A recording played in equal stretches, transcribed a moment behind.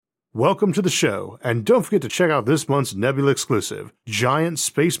Welcome to the show, and don't forget to check out this month's Nebula exclusive, Giant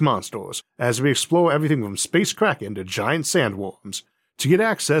Space Monsters, as we explore everything from space kraken to giant sandworms. To get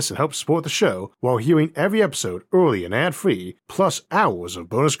access and help support the show while hearing every episode early and ad-free, plus hours of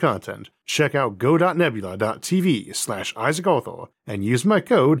bonus content, check out go.nebula.tv/IsaacArthur and use my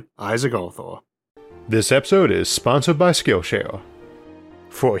code IsaacArthur. This episode is sponsored by Skillshare.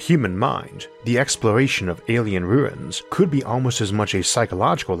 For a human mind, the exploration of alien ruins could be almost as much a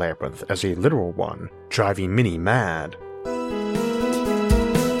psychological labyrinth as a literal one, driving many mad.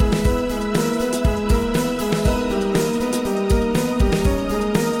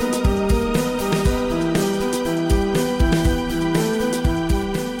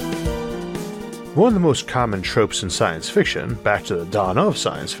 One of the most common tropes in science fiction, back to the dawn of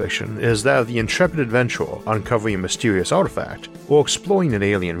science fiction, is that of the intrepid adventurer uncovering a mysterious artifact or exploring an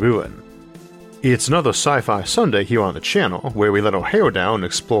alien ruin. It's another Sci-Fi Sunday here on the channel, where we let our hair down and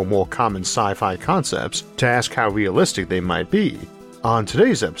explore more common sci-fi concepts to ask how realistic they might be. On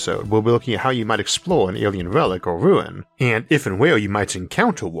today's episode, we'll be looking at how you might explore an alien relic or ruin, and if and where you might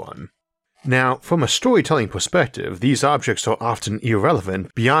encounter one. Now, from a storytelling perspective, these objects are often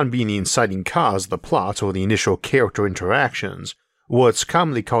irrelevant beyond being the inciting cause of the plot or the initial character interactions, what's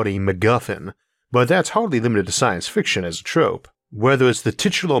commonly called a MacGuffin, but that's hardly limited to science fiction as a trope. Whether it's the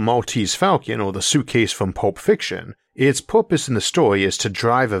titular Maltese Falcon or the suitcase from Pulp Fiction, its purpose in the story is to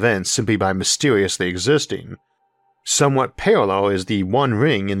drive events simply by mysteriously existing. Somewhat parallel is the One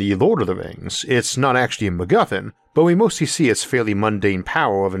Ring in the Lord of the Rings. It's not actually a MacGuffin, but we mostly see its fairly mundane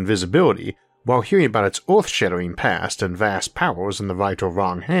power of invisibility while hearing about its earth-shattering past and vast powers in the right or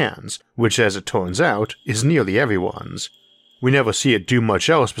wrong hands, which as it turns out, is nearly everyone's. We never see it do much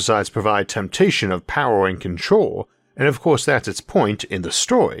else besides provide temptation of power and control, and of course that's its point in the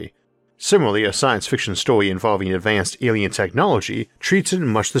story. Similarly, a science fiction story involving advanced alien technology treats it in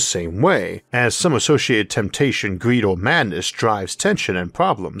much the same way, as some associated temptation, greed, or madness drives tension and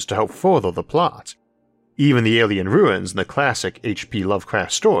problems to help further the plot. Even the alien ruins in the classic H.P.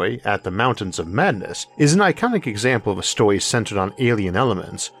 Lovecraft story, At the Mountains of Madness, is an iconic example of a story centered on alien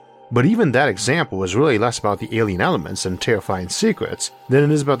elements, but even that example is really less about the alien elements and terrifying secrets than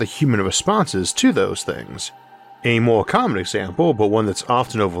it is about the human responses to those things. A more common example, but one that's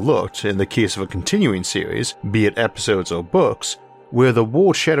often overlooked in the case of a continuing series, be it episodes or books, where the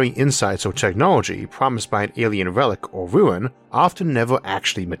world-shattering insights or technology promised by an alien relic or ruin often never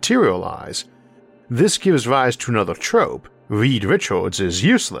actually materialize. This gives rise to another trope. Reed Richards is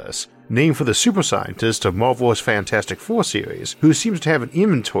useless, named for the super scientist of Marvel's Fantastic Four series, who seems to have an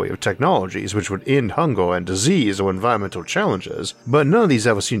inventory of technologies which would end hunger and disease or environmental challenges, but none of these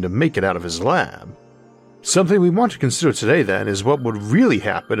ever seem to make it out of his lab. Something we want to consider today then is what would really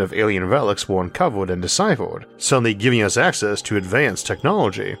happen if alien relics were uncovered and deciphered, suddenly giving us access to advanced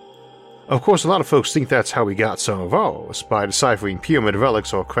technology. Of course, a lot of folks think that's how we got some of ours, by deciphering pyramid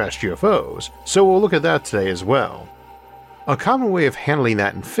relics or crashed UFOs, so we'll look at that today as well. A common way of handling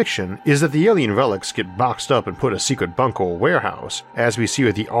that in fiction is that the alien relics get boxed up and put in a secret bunker or warehouse, as we see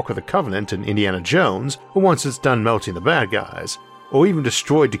with the Ark of the Covenant in Indiana Jones, once it's done melting the bad guys, or even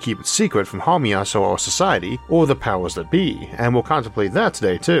destroyed to keep it secret from harming us or our society or the powers that be, and we'll contemplate that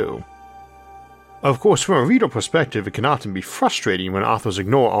today too. Of course, from a reader perspective, it can often be frustrating when authors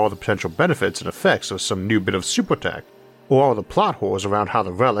ignore all the potential benefits and effects of some new bit of super tech, or all the plot holes around how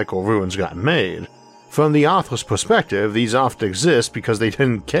the relic or ruins got made. From the author's perspective, these often exist because they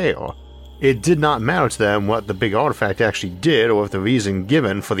didn't care. It did not matter to them what the big artifact actually did or if the reason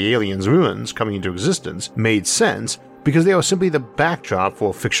given for the alien's ruins coming into existence made sense, because they are simply the backdrop for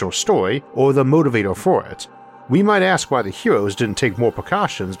a fictional story or the motivator for it. We might ask why the heroes didn't take more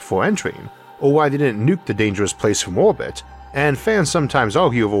precautions before entering, or why they didn't nuke the dangerous place from orbit, and fans sometimes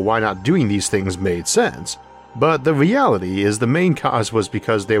argue over why not doing these things made sense, but the reality is the main cause was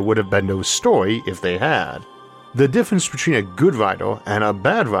because there would have been no story if they had. The difference between a good writer and a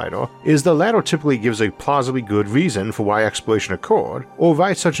bad writer is the latter typically gives a plausibly good reason for why exploration occurred, or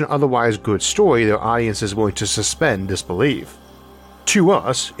writes such an otherwise good story their audience is willing to suspend disbelief. To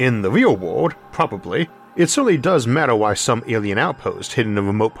us, in the real world, probably, it certainly does matter why some alien outpost hidden in a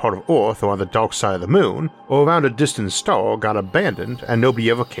remote part of Earth or on the dark side of the moon, or around a distant star got abandoned and nobody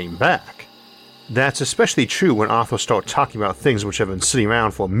ever came back. That's especially true when authors start talking about things which have been sitting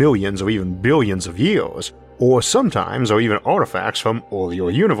around for millions or even billions of years, or sometimes are even artifacts from earlier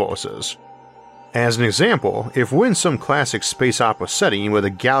universes. As an example, if we're in some classic space opera setting where the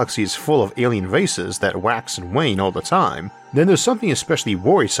galaxy is full of alien races that wax and wane all the time, then there's something especially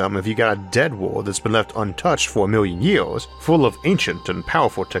worrisome if you got a dead world that's been left untouched for 1,000,000 years, full of ancient and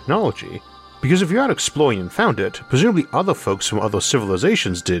powerful technology. Because if you're out exploring and found it, presumably other folks from other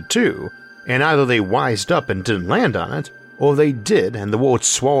civilizations did too, and either they wised up and didn't land on it, or they did and the world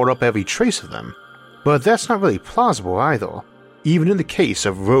swallowed up every trace of them. But that's not really plausible either. Even in the case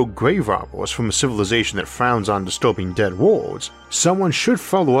of rogue grave robbers from a civilization that frowns on disturbing dead worlds, someone should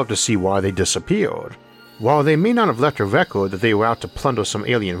follow up to see why they disappeared. While they may not have left a record that they were out to plunder some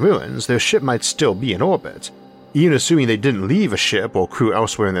alien ruins, their ship might still be in orbit. Even assuming they didn't leave a ship or crew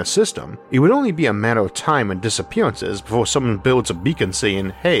elsewhere in their system, it would only be a matter of time and disappearances before someone builds a beacon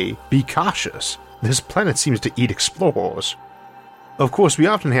saying, "Hey, be cautious. This planet seems to eat explorers." Of course, we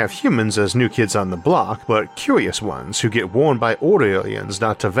often have humans as new kids on the block, but curious ones who get warned by older aliens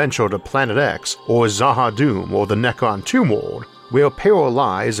not to venture to Planet X or Zaha Doom or the Necron Tomb World, where peril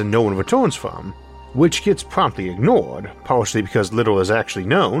lies and no one returns from, which gets promptly ignored, partially because little is actually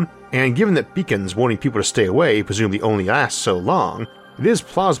known, and given that beacons warning people to stay away presumably only last so long, it is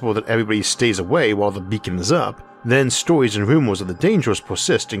plausible that everybody stays away while the beacon is up. Then stories and rumors of the dangers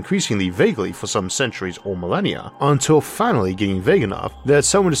persist increasingly vaguely for some centuries or millennia, until finally getting vague enough that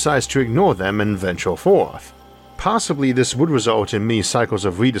someone decides to ignore them and venture forth. Possibly this would result in many cycles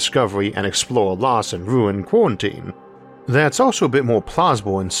of rediscovery and explorer loss and ruin quarantine. That's also a bit more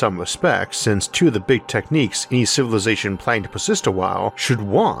plausible in some respects, since two of the big techniques any civilization planning to persist a while should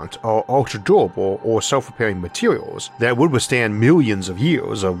want are ultra-durable or self-repairing materials that would withstand millions of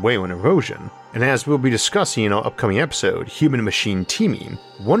years of wear and erosion. And as we'll be discussing in our upcoming episode, Human-Machine Teaming,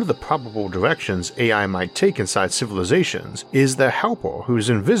 one of the probable directions AI might take inside civilizations is the helper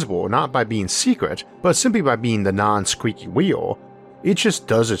who's invisible not by being secret, but simply by being the non-squeaky wheel. It just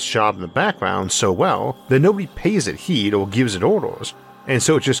does its job in the background so well that nobody pays it heed or gives it orders, and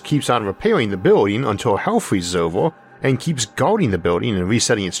so it just keeps on repairing the building until hell freezes over, and keeps guarding the building and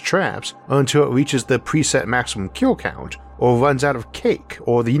resetting its traps until it reaches the preset maximum kill count, or runs out of cake,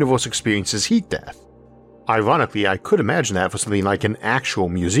 or the universe experiences heat death. Ironically, I could imagine that for something like an actual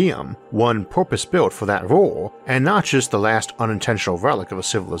museum, one purpose-built for that role, and not just the last unintentional relic of a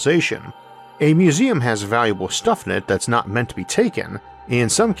civilization. A museum has valuable stuff in it that's not meant to be taken, in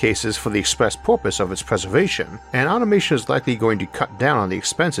some cases for the express purpose of its preservation, and automation is likely going to cut down on the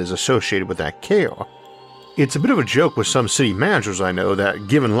expenses associated with that care. It's a bit of a joke with some city managers I know that,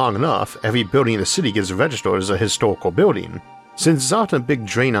 given long enough, every building in the city gets registered as a historical building. Since it's often a big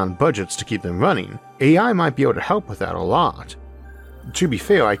drain on budgets to keep them running, AI might be able to help with that a lot. To be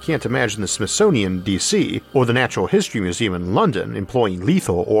fair, I can't imagine the Smithsonian in DC or the Natural History Museum in London employing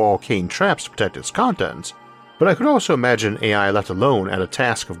lethal or arcane traps to protect its contents, but I could also imagine AI left alone at a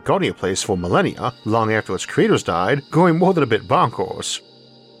task of guarding a place for millennia, long after its creators died, going more than a bit bonkers.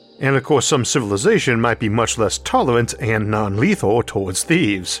 And of course some civilization might be much less tolerant and non-lethal towards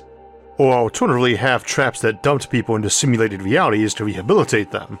thieves. Or alternatively have traps that dumped people into simulated realities to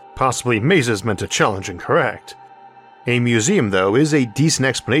rehabilitate them, possibly mazes meant to challenge and correct. A museum, though, is a decent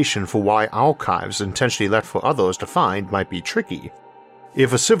explanation for why archives intentionally left for others to find might be tricky.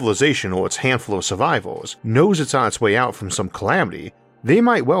 If a civilization or its handful of survivors knows it's on its way out from some calamity, they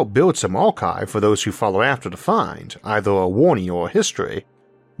might well build some archive for those who follow after to find, either a warning or a history.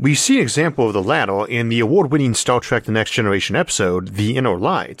 We see an example of the latter in the award-winning Star Trek The Next Generation episode, The Inner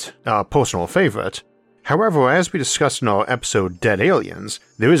Light, a personal favorite. However, as we discussed in our episode Dead Aliens,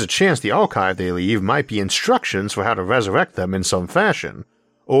 there is a chance the archive they leave might be instructions for how to resurrect them in some fashion,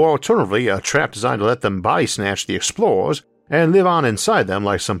 or alternatively a trap designed to let them body snatch the explorers and live on inside them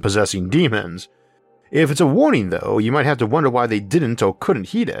like some possessing demons. If it's a warning though, you might have to wonder why they didn't or couldn't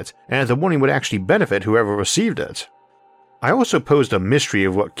heed it, and if the warning would actually benefit whoever received it. I also posed a mystery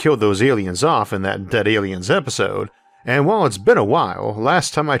of what killed those aliens off in that Dead Aliens episode, and while it's been a while,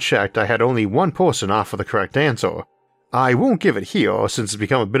 last time I checked I had only one person offer the correct answer. I won't give it here since it's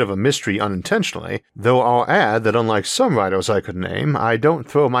become a bit of a mystery unintentionally, though I'll add that unlike some writers I could name, I don't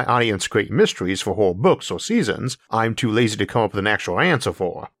throw my audience great mysteries for whole books or seasons I'm too lazy to come up with an actual answer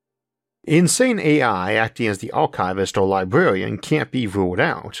for. Insane AI acting as the archivist or librarian can't be ruled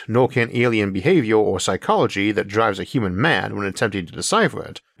out, nor can alien behavior or psychology that drives a human mad when attempting to decipher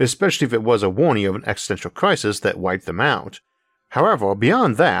it, especially if it was a warning of an existential crisis that wiped them out. However,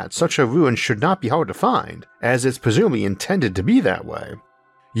 beyond that, such a ruin should not be hard to find, as it's presumably intended to be that way.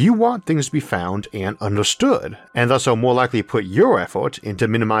 You want things to be found and understood, and thus are more likely to put your effort into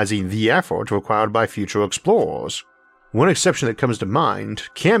minimizing the effort required by future explorers. One exception that comes to mind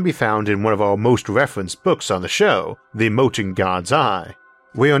can be found in one of our most referenced books on the show, The Molten God's Eye,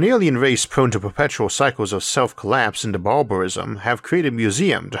 where an alien race prone to perpetual cycles of self-collapse into barbarism have created a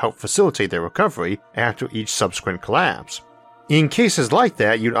museum to help facilitate their recovery after each subsequent collapse. In cases like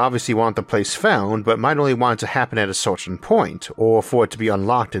that, you'd obviously want the place found, but might only want it to happen at a certain point, or for it to be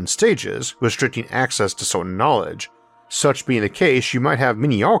unlocked in stages, restricting access to certain knowledge. Such being the case, you might have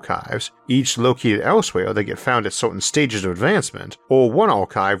mini archives, each located elsewhere that get found at certain stages of advancement, or one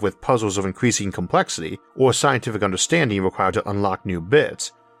archive with puzzles of increasing complexity or scientific understanding required to unlock new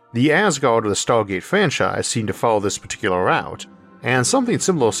bits. The Asgard of the Stargate franchise seem to follow this particular route, and something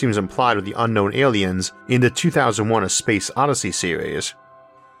similar seems implied with the unknown aliens in the 2001 A Space Odyssey series.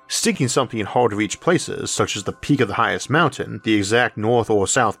 Sticking something in hard-to-reach places, such as the peak of the highest mountain, the exact north or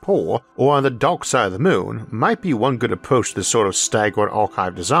south pole, or on the dark side of the moon, might be one good approach to this sort of staggered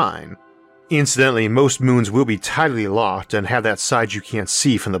archive design. Incidentally, most moons will be tidally locked and have that side you can't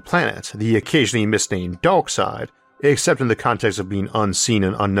see from the planet, the occasionally misnamed dark side, except in the context of being unseen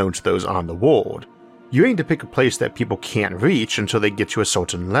and unknown to those on the world. You aim to pick a place that people can't reach until they get to a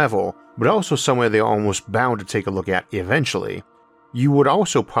certain level, but also somewhere they are almost bound to take a look at eventually. You would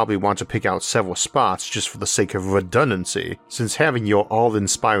also probably want to pick out several spots just for the sake of redundancy, since having your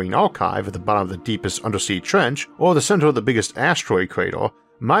all-inspiring archive at the bottom of the deepest undersea trench or the center of the biggest asteroid crater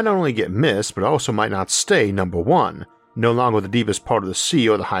might not only get missed but also might not stay number one, no longer the deepest part of the sea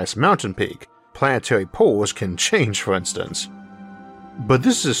or the highest mountain peak. Planetary poles can change, for instance. But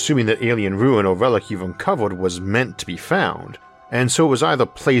this is assuming that alien ruin or relic you've uncovered was meant to be found, and so it was either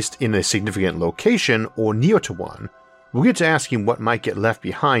placed in a significant location or near to one. We'll get to asking what might get left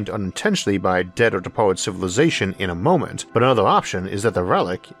behind unintentionally by a dead or departed civilization in a moment, but another option is that the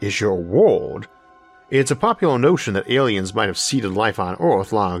relic is your world. It's a popular notion that aliens might have seeded life on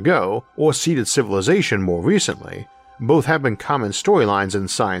Earth long ago, or seeded civilization more recently. Both have been common storylines in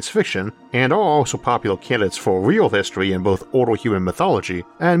science fiction, and are also popular candidates for real history in both older human mythology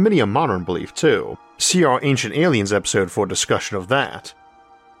and many a modern belief too. See our Ancient Aliens episode for a discussion of that.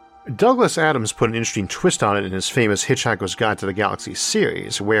 Douglas Adams put an interesting twist on it in his famous Hitchhiker's Guide to the Galaxy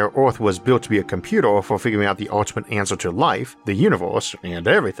series, where Earth was built to be a computer for figuring out the ultimate answer to life, the universe, and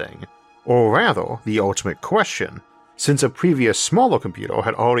everything. Or rather, the ultimate question, since a previous smaller computer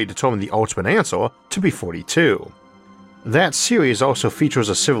had already determined the ultimate answer to be 42. That series also features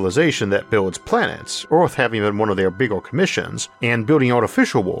a civilization that builds planets, Earth having been one of their bigger commissions, and building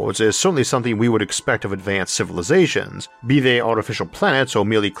artificial worlds is certainly something we would expect of advanced civilizations, be they artificial planets or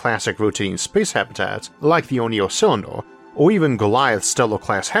merely classic rotating space habitats like the O'Neill Cylinder, or even Goliath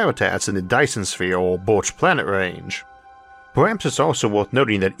stellar-class habitats in the Dyson Sphere or Birch Planet range. Perhaps it's also worth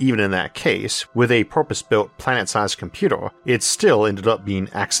noting that even in that case, with a purpose-built planet-sized computer, it still ended up being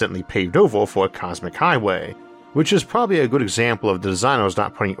accidentally paved over for a cosmic highway, which is probably a good example of the designers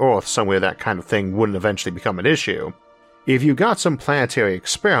not putting Earth somewhere that kind of thing wouldn't eventually become an issue. If you got some planetary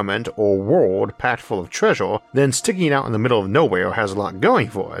experiment or world packed full of treasure, then sticking it out in the middle of nowhere has a lot going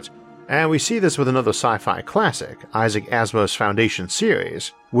for it. And we see this with another sci-fi classic, Isaac Asimov's Foundation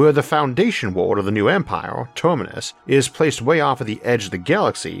series, where the foundation world of the new empire, Terminus, is placed way off at the edge of the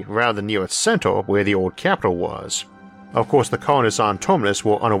galaxy rather than near its center where the old capital was. Of course, the colonists on Terminus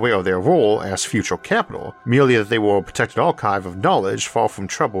were unaware of their role as future capital, merely that they were a protected archive of knowledge far from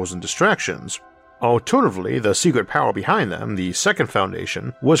troubles and distractions. Alternatively, the secret power behind them, the Second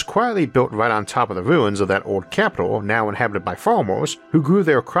Foundation, was quietly built right on top of the ruins of that old capital now inhabited by farmers who grew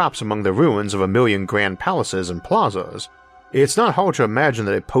their crops among the ruins of a million grand palaces and plazas. It's not hard to imagine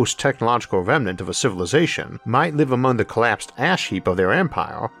that a post-technological remnant of a civilization might live among the collapsed ash heap of their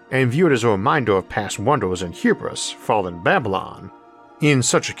empire and view it as a reminder of past wonders and hubris, fallen Babylon. In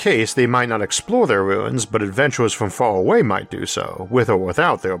such a case, they might not explore their ruins, but adventurers from far away might do so, with or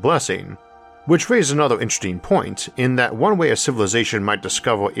without their blessing. Which raises another interesting point, in that one way a civilization might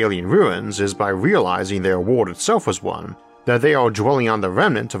discover alien ruins is by realizing their world itself was one, that they are dwelling on the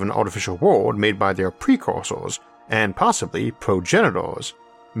remnant of an artificial world made by their precursors, and possibly progenitors.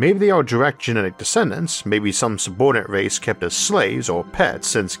 Maybe they are direct genetic descendants, maybe some subordinate race kept as slaves or pets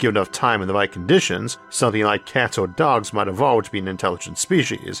since given enough time and the right conditions, something like cats or dogs might evolve to be an intelligent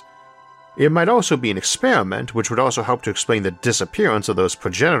species. It might also be an experiment which would also help to explain the disappearance of those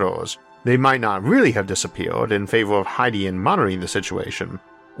progenitors. They might not really have disappeared in favor of hiding and monitoring the situation,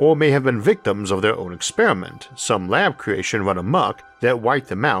 or may have been victims of their own experiment, some lab creation run amok that wiped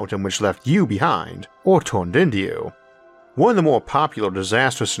them out and which left you behind, or turned into you. One of the more popular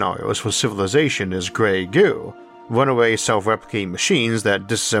disaster scenarios for civilization is Grey Goo, runaway self-replicating machines that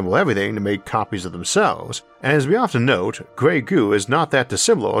disassemble everything to make copies of themselves, and as we often note, Grey Goo is not that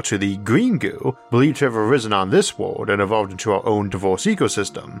dissimilar to the Green Goo believed to have arisen on this world and evolved into our own diverse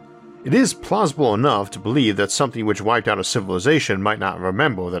ecosystem. It is plausible enough to believe that something which wiped out a civilization might not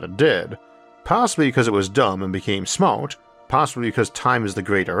remember that it did, possibly because it was dumb and became smart, possibly because time is the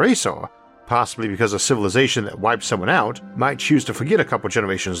great eraser, possibly because a civilization that wiped someone out might choose to forget a couple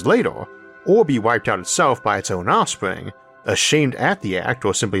generations later, or be wiped out itself by its own offspring, ashamed at the act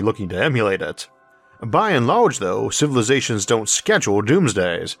or simply looking to emulate it. By and large, though, civilizations don't schedule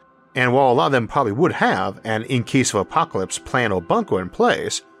doomsdays, and while a lot of them probably would have an in case of apocalypse plan or bunker in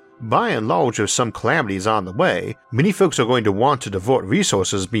place, by and large if some calamity is on the way, many folks are going to want to devote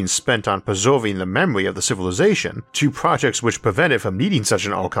resources being spent on preserving the memory of the civilization to projects which prevent it from needing such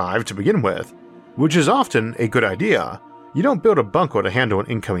an archive to begin with, which is often a good idea. You don't build a bunker to handle an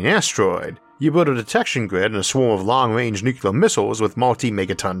incoming asteroid, you build a detection grid and a swarm of long-range nuclear missiles with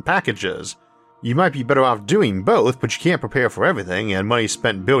multi-megaton packages. You might be better off doing both, but you can't prepare for everything, and money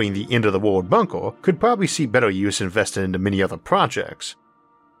spent building the end-of-the-world bunker could probably see better use invested into many other projects.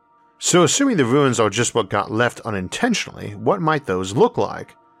 So assuming the ruins are just what got left unintentionally, what might those look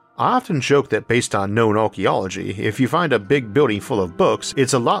like? I often joke that based on known archaeology, if you find a big building full of books,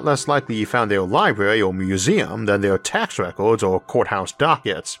 it's a lot less likely you found their library or museum than their tax records or courthouse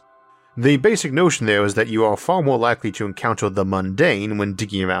dockets. The basic notion there is that you are far more likely to encounter the mundane when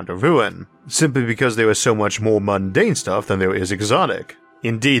digging around a ruin, simply because there is so much more mundane stuff than there is exotic.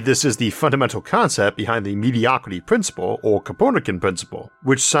 Indeed, this is the fundamental concept behind the mediocrity principle or Copernican principle,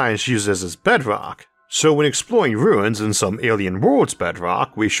 which science uses as bedrock. So when exploring ruins in some alien world's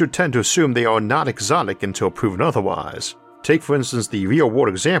bedrock, we should tend to assume they are not exotic until proven otherwise. Take for instance the real-world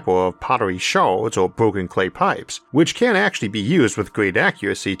example of pottery shards or broken clay pipes, which can actually be used with great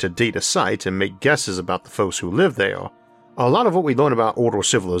accuracy to date a site and make guesses about the folks who live there. A lot of what we learn about older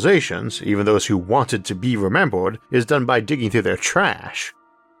civilizations, even those who wanted to be remembered, is done by digging through their trash.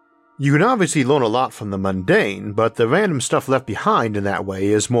 You can obviously learn a lot from the mundane, but the random stuff left behind in that way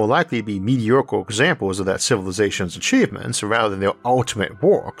is more likely to be mediocre examples of that civilization's achievements rather than their ultimate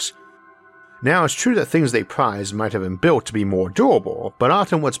works. Now, it's true that things they prize might have been built to be more durable, but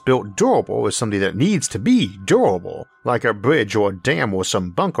often what's built durable is something that needs to be durable, like a bridge or a dam or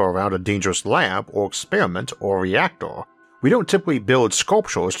some bunker around a dangerous lab or experiment or reactor. We don't typically build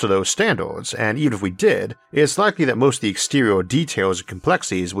sculptures to those standards, and even if we did, it's likely that most of the exterior details and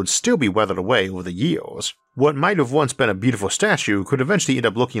complexities would still be weathered away over the years. What might have once been a beautiful statue could eventually end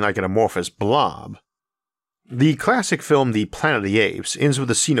up looking like an amorphous blob. The classic film The Planet of the Apes ends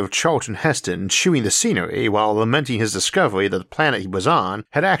with a scene of Charlton Heston chewing the scenery while lamenting his discovery that the planet he was on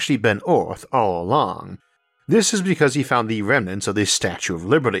had actually been Earth all along. This is because he found the remnants of the Statue of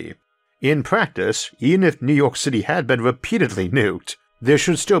Liberty. In practice, even if New York City had been repeatedly nuked, there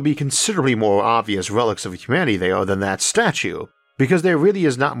should still be considerably more obvious relics of humanity there than that statue, because there really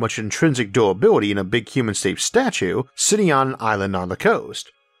is not much intrinsic durability in a big human-shaped statue sitting on an island on the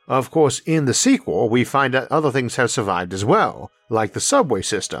coast. Of course, in the sequel, we find that other things have survived as well, like the subway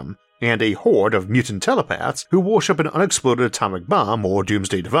system, and a horde of mutant telepaths who worship an unexploded atomic bomb or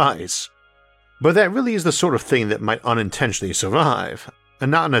doomsday device. But that really is the sort of thing that might unintentionally survive. And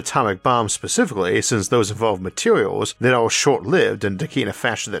not an atomic bomb specifically, since those involve materials that are short-lived and decay in a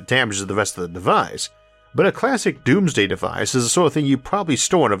fashion that damages the rest of the device. But a classic doomsday device is the sort of thing you probably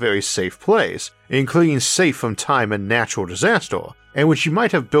store in a very safe place, including safe from time and natural disaster, and which you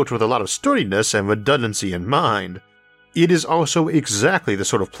might have built with a lot of sturdiness and redundancy in mind. It is also exactly the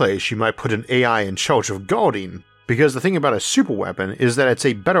sort of place you might put an AI in charge of guarding, because the thing about a superweapon is that it's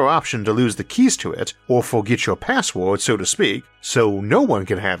a better option to lose the keys to it, or forget your password, so to speak, so no one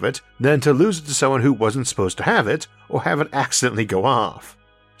can have it, than to lose it to someone who wasn't supposed to have it, or have it accidentally go off.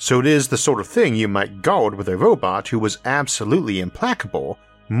 So it is the sort of thing you might guard with a robot who was absolutely implacable,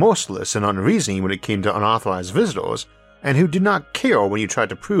 merciless and unreasoning when it came to unauthorized visitors, and who did not care when you tried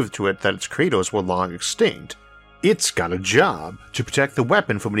to prove to it that its creators were long extinct. It's got a job to protect the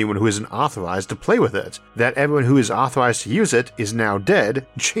weapon from anyone who isn't authorized to play with it. That everyone who is authorized to use it is now dead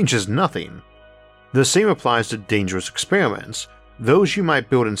changes nothing. The same applies to dangerous experiments, those you might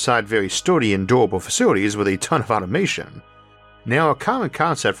build inside very sturdy and durable facilities with a ton of automation. Now, a common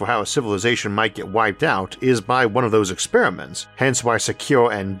concept for how a civilization might get wiped out is by one of those experiments, hence why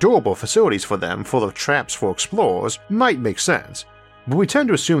secure and durable facilities for them full of traps for explorers might make sense. But we tend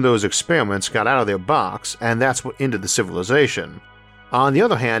to assume those experiments got out of their box, and that's what ended the civilization. On the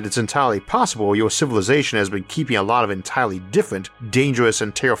other hand, it's entirely possible your civilization has been keeping a lot of entirely different, dangerous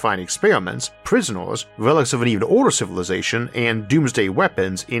and terrifying experiments, prisoners, relics of an even older civilization, and doomsday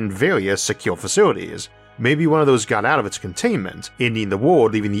weapons in various secure facilities. Maybe one of those got out of its containment, ending the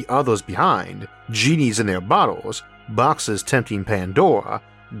world leaving the others behind, genies in their bottles, boxes tempting Pandora,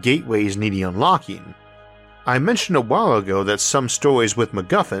 gateways needing unlocking. I mentioned a while ago that some stories with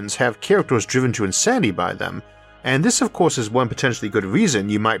MacGuffins have characters driven to insanity by them, and this of course is one potentially good reason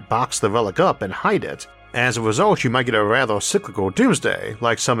you might box the relic up and hide it, As a result, you might get a rather cyclical doomsday,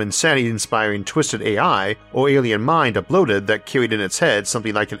 like some insanity-inspiring twisted AI or alien mind uploaded that carried in its head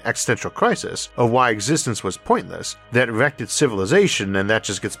something like an existential crisis of why existence was pointless, that wrecked its civilization and that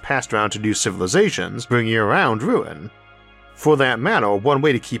just gets passed around to new civilizations, bringing around ruin. For that matter, one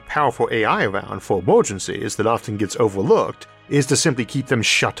way to keep powerful AI around for emergencies that often gets overlooked is to simply keep them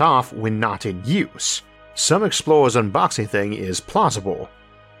shut off when not in use. Some explorers' unboxing thing is plausible.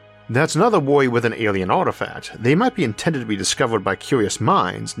 That's another worry with an alien artifact. They might be intended to be discovered by curious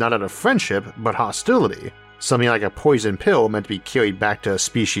minds, not out of friendship, but hostility. Something like a poison pill meant to be carried back to a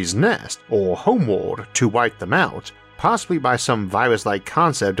species' nest, or homeworld, to wipe them out, possibly by some virus-like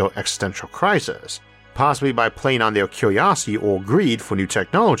concept or existential crisis, possibly by playing on their curiosity or greed for new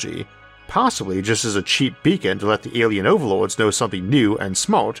technology, possibly just as a cheap beacon to let the alien overlords know something new and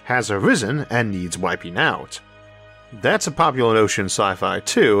smart has arisen and needs wiping out. That's a popular notion in sci-fi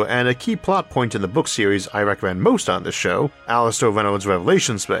too, and a key plot point in the book series I recommend most on this show, Alistair Reynolds'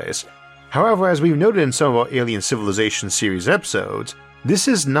 Revelation Space. However, as we've noted in some of our Alien Civilization series episodes, this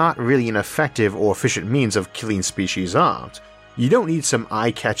is not really an effective or efficient means of killing species off. You don't need some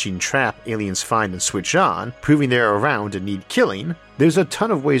eye-catching trap aliens find and switch on, proving they're around and need killing. There's a ton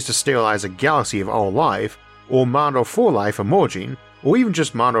of ways to sterilize a galaxy of all life, or monitor for life emerging, or even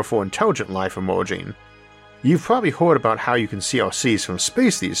just monitor for intelligent life emerging. You've probably heard about how you can see our cities from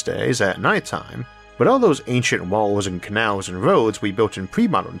space these days at nighttime, but all those ancient walls and canals and roads we built in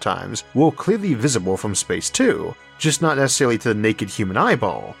pre-modern times were clearly visible from space too, just not necessarily to the naked human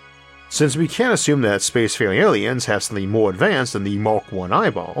eyeball. Since we can't assume that spacefaring aliens have something more advanced than the Mark I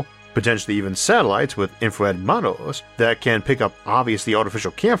eyeball, potentially even satellites with infrared monitors that can pick up obviously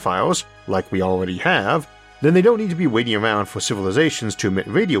artificial campfires, like we already have, then they don't need to be waiting around for civilizations to emit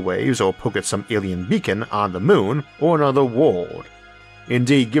radio waves or poke at some alien beacon on the moon or another world.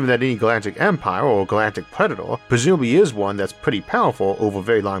 Indeed, given that any galactic empire or galactic predator presumably is one that's pretty powerful over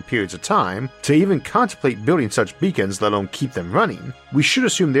very long periods of time, to even contemplate building such beacons let alone keep them running, we should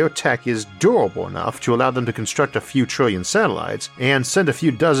assume their tech is durable enough to allow them to construct a few trillion satellites and send a few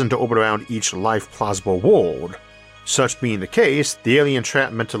dozen to orbit around each life-plausible world. Such being the case, the alien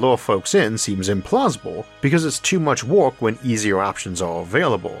trap meant to lure folks in seems implausible, because it's too much work when easier options are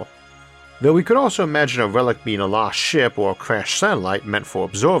available. Though we could also imagine a relic being a lost ship or a crashed satellite meant for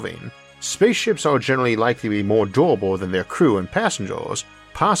observing. Spaceships are generally likely to be more durable than their crew and passengers,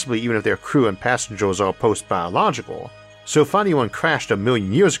 possibly even if their crew and passengers are post-biological, so finding one crashed 1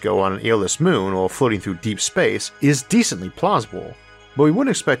 million years ago on an airless moon or floating through deep space is decently plausible, but we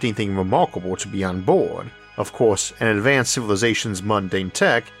wouldn't expect anything remarkable to be on board. Of course, an advanced civilization's mundane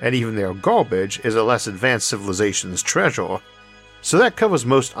tech, and even their garbage, is a less advanced civilization's treasure. So that covers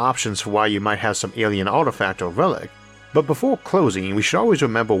most options for why you might have some alien artifact or relic, but before closing, we should always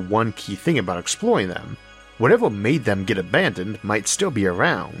remember one key thing about exploring them. Whatever made them get abandoned might still be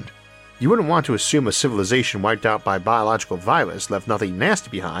around. You wouldn't want to assume a civilization wiped out by a biological virus left nothing nasty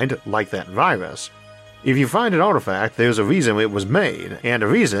behind, like that virus. If you find an artifact, there's a reason it was made, and a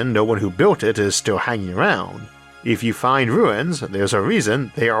reason no one who built it is still hanging around. If you find ruins, there's a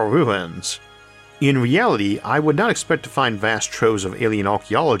reason they are ruins. In reality, I would not expect to find vast troves of alien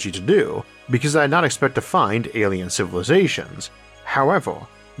archaeology to do, because I'd not expect to find alien civilizations. However,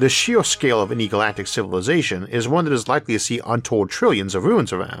 the sheer scale of any galactic civilization is one that is likely to see untold trillions of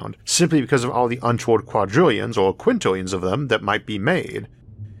ruins around, simply because of all the untold quadrillions or quintillions of them that might be made.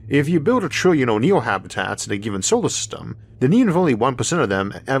 If you build 1 trillion O'Neill habitats in a given solar system, then even if only 1% of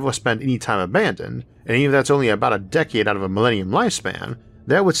them ever spend any time abandoned, and even if that's only about a decade out of a millennium lifespan,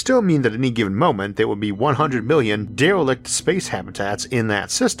 that would still mean that at any given moment there would be 100 million derelict space habitats in that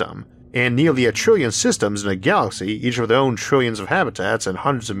system, and nearly 1 trillion systems in a galaxy, each with their own trillions of habitats and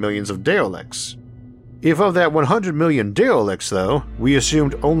hundreds of millions of derelicts. If of that 100 million derelicts, though, we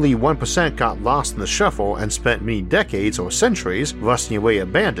assumed only 1% got lost in the shuffle and spent many decades or centuries rusting away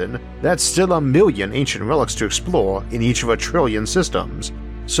abandoned, that's still 1 million ancient relics to explore in each of 1 trillion systems.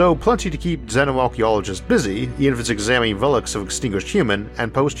 So plenty to keep xenoarchaeologists busy, even if it's examining relics of extinguished human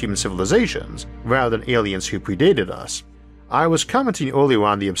and post-human civilizations, rather than aliens who predated us. I was commenting earlier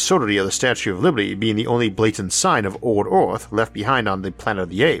on the absurdity of the Statue of Liberty being the only blatant sign of old Earth left behind on the Planet of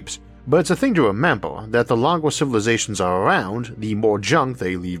the Apes, but it's a thing to remember that the longer civilizations are around, the more junk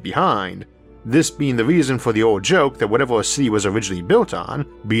they leave behind. This being the reason for the old joke that whatever a city was originally built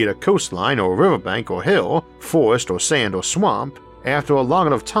on, be it a coastline or riverbank or hill, forest or sand or swamp, after a long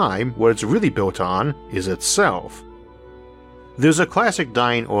enough time what it's really built on is itself. There's a classic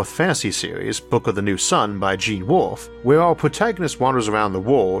Dying Earth fantasy series, Book of the New Sun by Gene Wolfe, where our protagonist wanders around the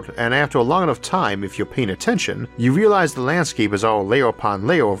world, and after a long enough time, if you're paying attention, you realize the landscape is all layer upon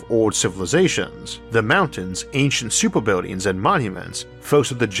layer of old civilizations. The mountains, ancient superbuildings, and monuments, folks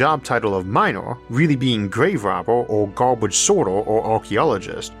with the job title of miner really being grave robber or garbage sorter or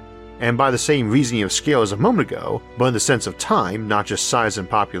archaeologist. And by the same reasoning of scale as a moment ago, but in the sense of time, not just size and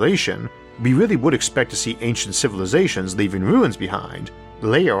population, we really would expect to see ancient civilizations leaving ruins behind,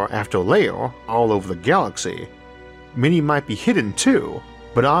 layer after layer, all over the galaxy. Many might be hidden too,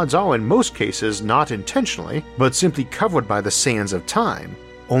 but odds are in most cases not intentionally, but simply covered by the sands of time,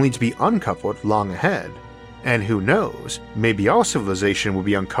 only to be uncovered long ahead. And who knows, maybe our civilization will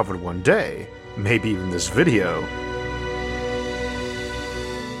be uncovered one day, maybe even this video.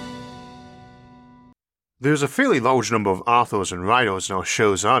 There's a fairly large number of authors and writers in our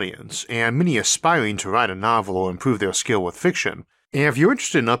show's audience, and many aspiring to write a novel or improve their skill with fiction. And if you're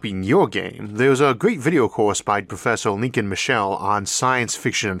interested in upping your game, there's a great video course by Professor Lincoln Michel on science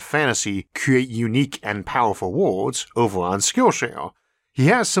fiction and fantasy create unique and powerful worlds over on Skillshare. He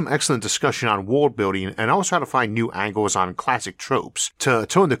has some excellent discussion on world building and also how to find new angles on classic tropes to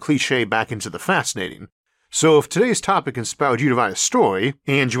turn the cliche back into the fascinating. So if today's topic inspired you to write a story,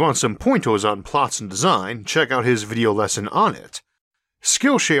 and you want some pointers on plots and design, check out his video lesson on it.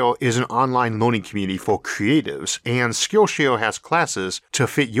 Skillshare is an online learning community for creatives, and Skillshare has classes to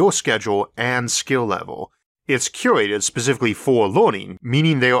fit your schedule and skill level. It's curated specifically for learning,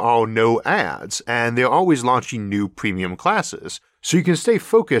 meaning there are no ads, and they're always launching new premium classes, so you can stay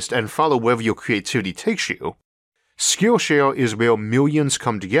focused and follow wherever your creativity takes you. Skillshare is where millions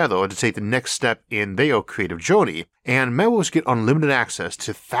come together to take the next step in their creative journey, and members get unlimited access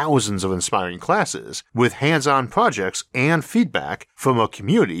to thousands of inspiring classes, with hands-on projects and feedback from a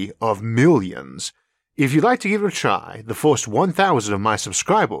community of millions. If you'd like to give it a try, the first 1,000 of my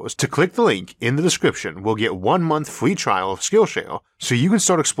subscribers to click the link in the description will get 1 month free trial of Skillshare, so you can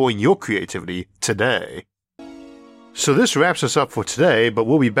start exploring your creativity today. So this wraps us up for today, but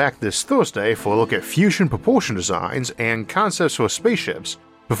we'll be back this Thursday for a look at fusion propulsion designs and concepts for spaceships,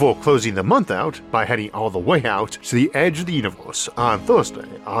 before closing the month out by heading all the way out to the edge of the universe on Thursday,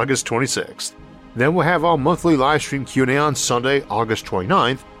 August 26th. Then we'll have our monthly livestream Q&A on Sunday, August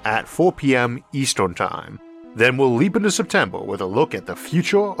 29th at 4 p.m. Eastern Time. Then we'll leap into September with a look at the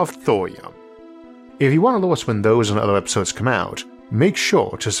future of thorium. If you want to know us when those and other episodes come out, make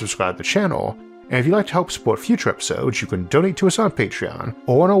sure to subscribe to the channel. And if you'd like to help support future episodes, you can donate to us on Patreon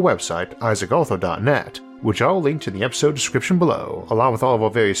or on our website, isaacarthur.net, which I'll link in the episode description below, along with all of our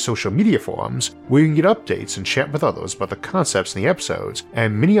various social media forums, where you can get updates and chat with others about the concepts in the episodes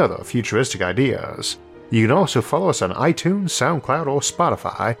and many other futuristic ideas. You can also follow us on iTunes, SoundCloud, or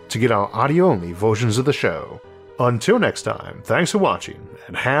Spotify to get our audio-only versions of the show. Until next time, thanks for watching,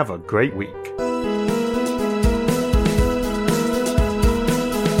 and have a great week.